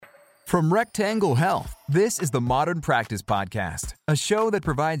From Rectangle Health, this is the Modern Practice Podcast, a show that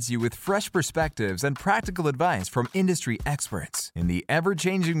provides you with fresh perspectives and practical advice from industry experts in the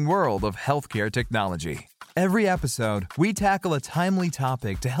ever-changing world of healthcare technology. Every episode, we tackle a timely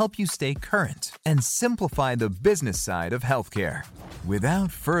topic to help you stay current and simplify the business side of healthcare.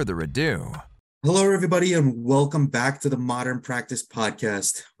 Without further ado... Hello, everybody, and welcome back to the Modern Practice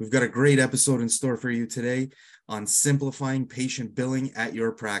Podcast. We've got a great episode in store for you today on simplifying patient billing at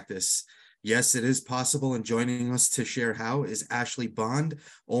your practice. Yes, it is possible, and joining us to share how is Ashley Bond,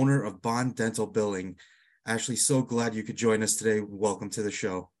 owner of Bond Dental Billing. Ashley, so glad you could join us today. Welcome to the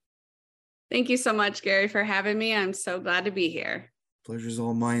show. Thank you so much, Gary, for having me. I'm so glad to be here. Pleasure's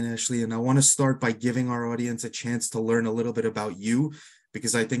all mine, Ashley, and I want to start by giving our audience a chance to learn a little bit about you,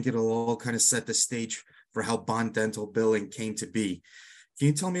 because I think it'll all kind of set the stage for how Bond Dental Billing came to be. Can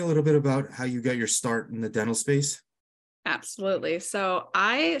you tell me a little bit about how you got your start in the dental space? Absolutely. So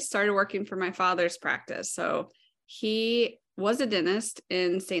I started working for my father's practice. So he was a dentist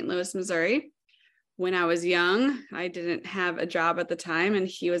in St. Louis, Missouri. When I was young, I didn't have a job at the time, and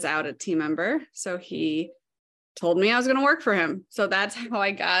he was out a team member. So he told me I was going to work for him. So that's how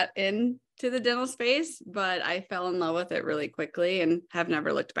I got into the dental space, but I fell in love with it really quickly and have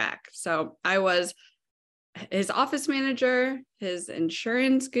never looked back. So I was his office manager, his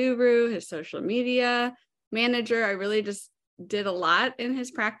insurance guru, his social media manager. I really just did a lot in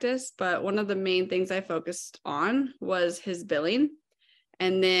his practice, but one of the main things I focused on was his billing.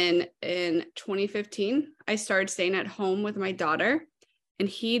 And then in 2015, I started staying at home with my daughter, and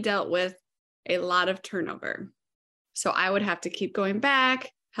he dealt with a lot of turnover. So I would have to keep going back,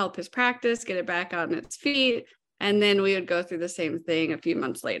 help his practice, get it back on its feet. And then we would go through the same thing a few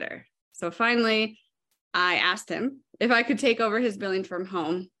months later. So finally, I asked him if I could take over his billing from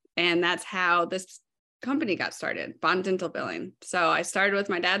home. And that's how this company got started, Bond Dental Billing. So I started with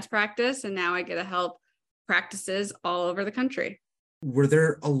my dad's practice, and now I get to help practices all over the country. Were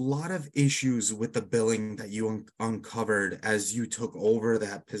there a lot of issues with the billing that you uncovered as you took over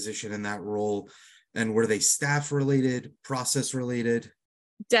that position in that role? And were they staff related, process related?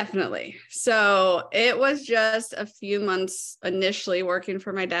 Definitely. So it was just a few months initially working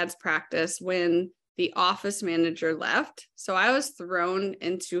for my dad's practice when the office manager left. So I was thrown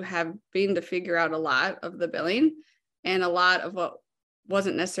into having to figure out a lot of the billing and a lot of what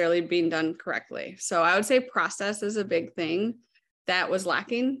wasn't necessarily being done correctly. So I would say process is a big thing that was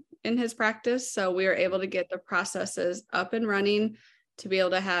lacking in his practice. So we were able to get the processes up and running to be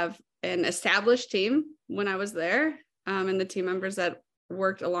able to have an established team when I was there, and the team members that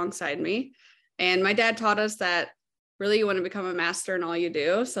worked alongside me. And my dad taught us that really you want to become a master in all you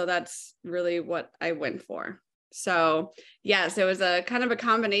do. So that's really what I went for. So yes, it was a kind of a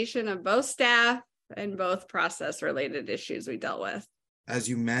combination of both staff and both process related issues we dealt with. As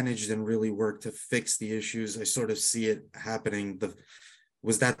you managed and really worked to fix the issues, I sort of see it happening.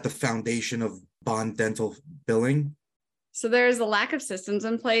 Was that the foundation of Bond Dental Billing? So there's a lack of systems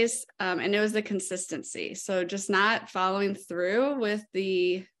in place, and it was the consistency. So just not following through with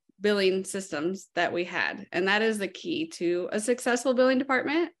the billing systems that we had. And that is the key to a successful billing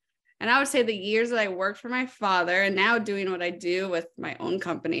department. And I would say the years that I worked for my father and now doing what I do with my own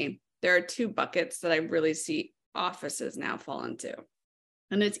company, there are two buckets that I really see offices now fall into.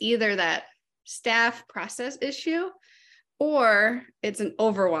 And it's either that staff process issue or it's an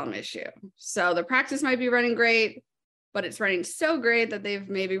overwhelm issue. So the practice might be running great, but it's running so great that they've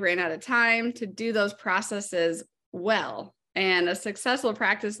maybe ran out of time to do those processes well. And a successful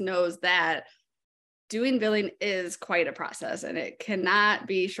practice knows that doing billing is quite a process and it cannot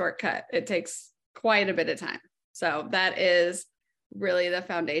be shortcut. It takes quite a bit of time. So that is really the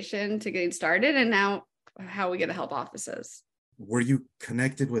foundation to getting started, and now how we get to help offices. Were you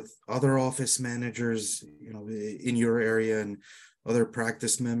connected with other office managers, in your area and other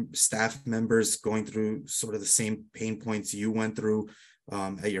practice staff members going through sort of the same pain points you went through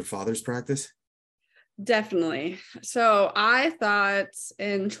at your father's practice? Definitely. So I thought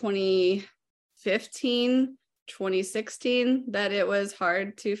in 2015, 2016, that it was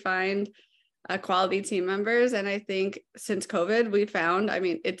hard to find quality team members. And I think since COVID, we found,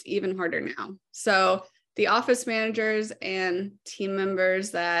 it's even harder now. So the office managers and team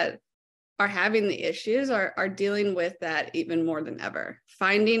members that are having the issues are dealing with that even more than ever.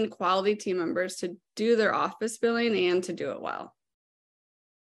 Finding quality team members to do their office billing and to do it well.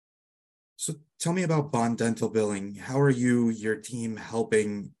 So tell me about Bond Dental Billing. How are you, your team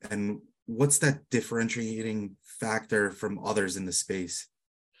helping, and what's that differentiating factor from others in the space?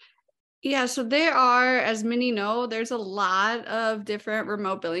 Yeah, so there are, as many know, there's a lot of different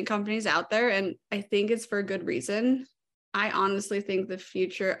remote billing companies out there, and I think it's for a good reason. I honestly think the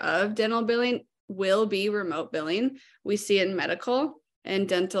future of dental billing will be remote billing. We see in medical, and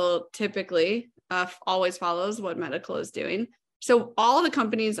dental typically always follows what medical is doing. So all the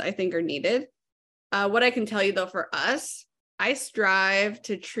companies I think are needed. What I can tell you though, for us, I strive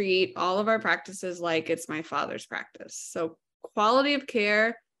to treat all of our practices like it's my father's practice. So quality of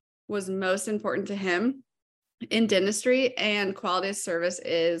care was most important to him in dentistry, and quality of service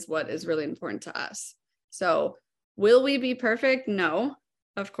is what is really important to us. So will we be perfect? No,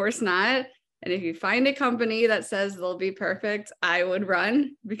 of course not. And if you find a company that says they'll be perfect, I would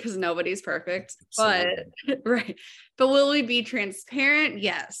run, because nobody's perfect. Absolutely. But right. But will we be transparent?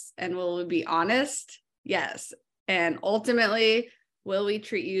 Yes. And will we be honest? Yes. And ultimately, will we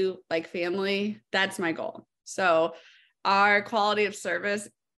treat you like family? That's my goal. So our quality of service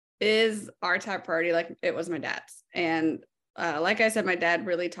is our top priority, like it was my dad's. And like I said, my dad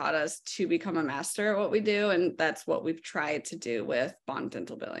really taught us to become a master at what we do. And that's what we've tried to do with Bond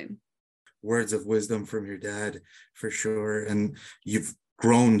Dental Billing. Words of wisdom from your dad, for sure. And you've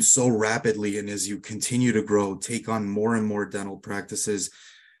grown so rapidly. And as you continue to grow, take on more and more dental practices,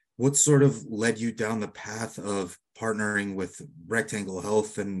 what sort of led you down the path of partnering with Rectangle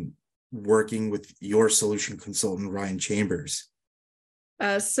Health and working with your solution consultant, Ryan Chambers?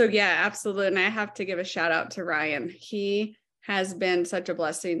 So yeah, absolutely. And I have to give a shout out to Ryan. He has been such a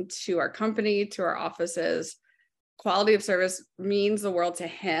blessing to our company, to our offices. Quality of service means the world to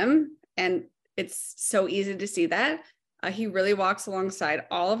him. And it's so easy to see that. He really walks alongside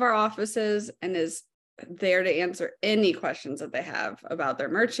all of our offices and is there to answer any questions that they have about their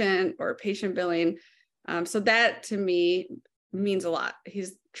merchant or patient billing. So that to me means a lot. He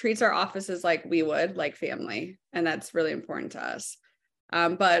treats our offices like we would, like family. And that's really important to us.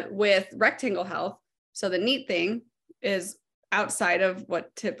 But with Rectangle Health, so the neat thing is, outside of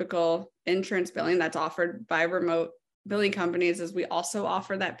what typical insurance billing that's offered by remote billing companies, is we also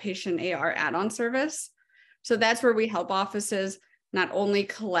offer that patient AR add-on service. So that's where we help offices not only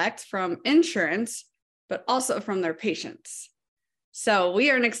collect from insurance, but also from their patients. So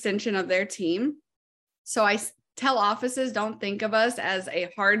we are an extension of their team. So I tell offices, don't think of us as a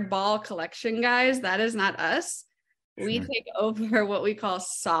hardball collection guys. That is not us. We take over what we call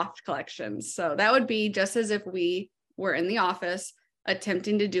soft collections. So that would be just as if we were in the office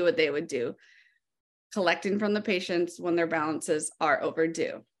attempting to do what they would do, collecting from the patients when their balances are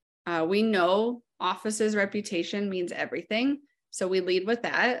overdue. We know office's reputation means everything. So we lead with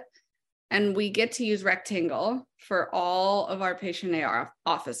that. And we get to use Rectangle for all of our patient AR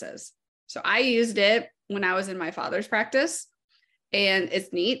offices. So I used it when I was in my father's practice. And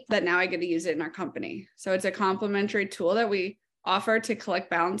it's neat that now I get to use it in our company. So it's a complimentary tool that we offer to collect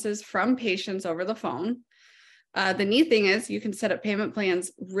balances from patients over the phone. The neat thing is you can set up payment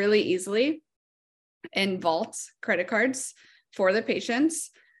plans really easily in Vault credit cards for the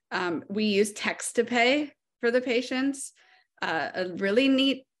patients. We use text to pay for the patients. A really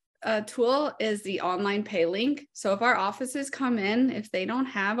neat tool is the online pay link. So if our offices come in, if they don't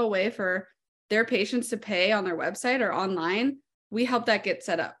have a way for their patients to pay on their website or online, we help that get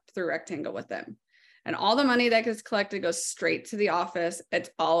set up through Rectangle with them. And all the money that gets collected goes straight to the office. It's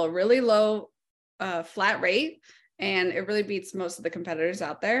all a really low flat rate, and it really beats most of the competitors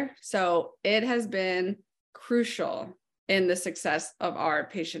out there. So it has been crucial in the success of our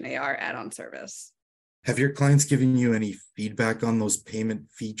patient AR add-on service. Have your clients given you any feedback on those payment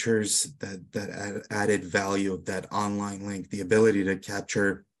features that added value of that online link, the ability to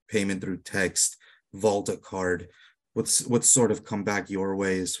capture payment through text, vault a card? What's sort of come back your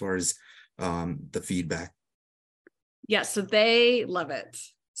way as far as the feedback? Yes, so they love it.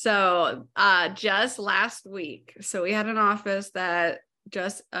 So just last week, so we had an office that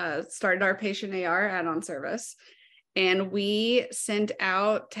just started our patient AR add-on service, and we sent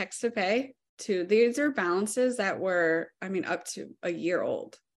out text to pay to, these are balances that were, up to a year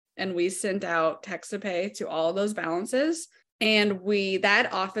old. And we sent out text to pay to all those balances. And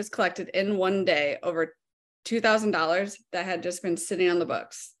that office collected in one day over $2,000 that had just been sitting on the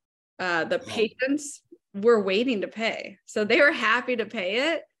books. The patients were waiting to pay. So they were happy to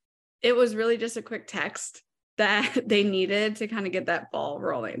pay it. It was really just a quick text that they needed to kind of get that ball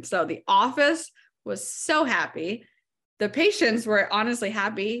rolling. So the office was so happy. The patients were honestly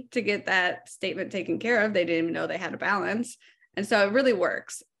happy to get that statement taken care of. They didn't even know they had a balance. And so it really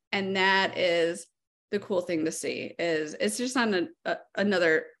works. And that is the cool thing to see, is it's just not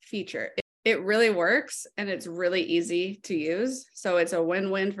another feature. It really works, and it's really easy to use. So it's a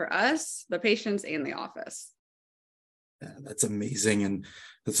win-win for us, the patients, and the office. Yeah, that's amazing. And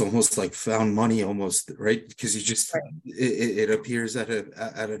it's almost like found money almost, right? Because you just, Right. it appears out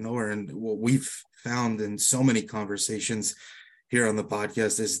of nowhere. And what we've found in so many conversations here on the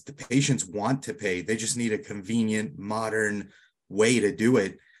podcast is the patients want to pay. They just need a convenient, modern way to do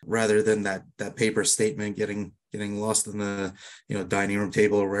it rather than that paper statement getting lost in the dining room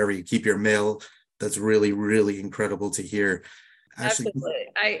table or wherever you keep your mail. That's really, really incredible to hear. Ashley,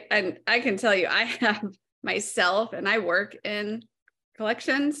 Absolutely. I can tell you, I have myself, and I work in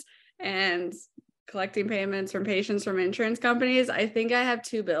collections and collecting payments from patients from insurance companies. I think I have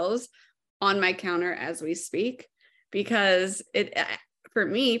 2 bills on my counter as we speak, because for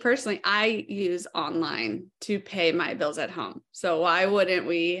me personally, I use online to pay my bills at home. So why wouldn't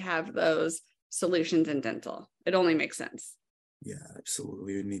we have those solutions in dental? It only makes sense. Yeah,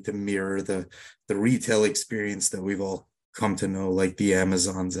 absolutely. We need to mirror the retail experience that we've all come to know, like the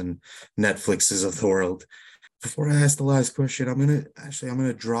Amazons and Netflixes of the world. Before I ask the last question, I'm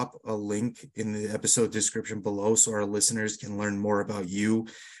gonna drop a link in the episode description below so our listeners can learn more about you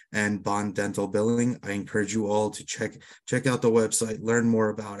and Bond Dental Billing. I encourage you all to check out the website, learn more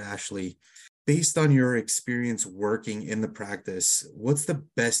about Ashley. Based on your experience working in the practice, what's the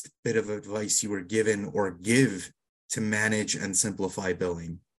best bit of advice you were given or give to manage and simplify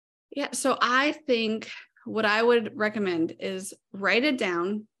billing? Yeah, so I think what I would recommend is write it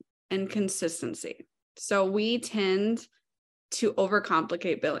down and consistency. So we tend to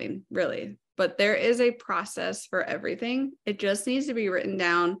overcomplicate billing, really, but there is a process for everything. It just needs to be written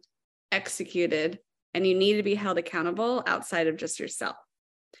down, executed, and you need to be held accountable outside of just yourself.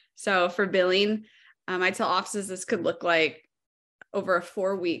 So for billing, I tell offices this could look like over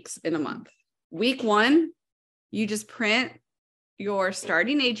 4 weeks in a month. Week 1, you just print your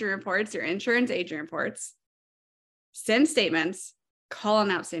starting agent reports, your insurance agent reports, send statements, call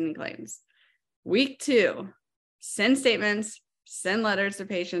on outstanding claims. Week 2, send statements, send letters to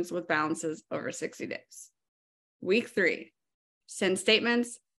patients with balances over 60 days. Week 3, send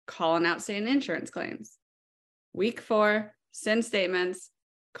statements, call on outstanding insurance claims. Week 4, send statements,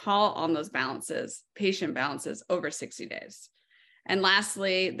 call on those balances, patient balances over 60 days. And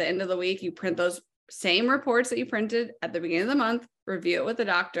lastly, the end of the week, you print those same reports that you printed at the beginning of the month, review it with the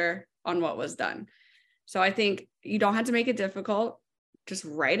doctor on what was done. So I think you don't have to make it difficult. Just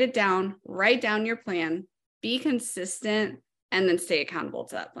write it down, write down your plan, be consistent, and then stay accountable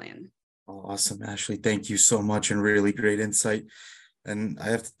to that plan. Awesome, Ashley. Thank you so much and really great insight. And I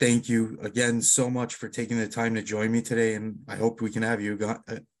have to thank you again so much for taking the time to join me today. And I hope we can have you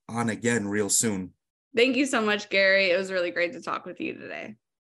on again real soon. Thank you so much, Gary. It was really great to talk with you today.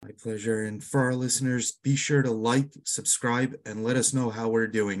 My pleasure. And for our listeners, be sure to like, subscribe, and let us know how we're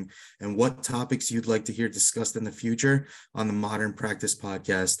doing and what topics you'd like to hear discussed in the future on the Modern Practice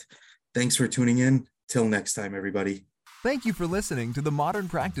Podcast. Thanks for tuning in. Till next time, everybody. Thank you for listening to the Modern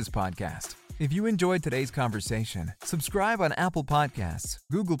Practice Podcast. If you enjoyed today's conversation, subscribe on Apple Podcasts,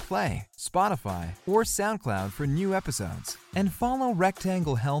 Google Play, Spotify, or SoundCloud for new episodes. And follow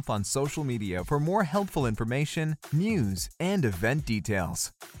Rectangle Health on social media for more helpful information, news, and event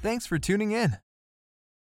details. Thanks for tuning in.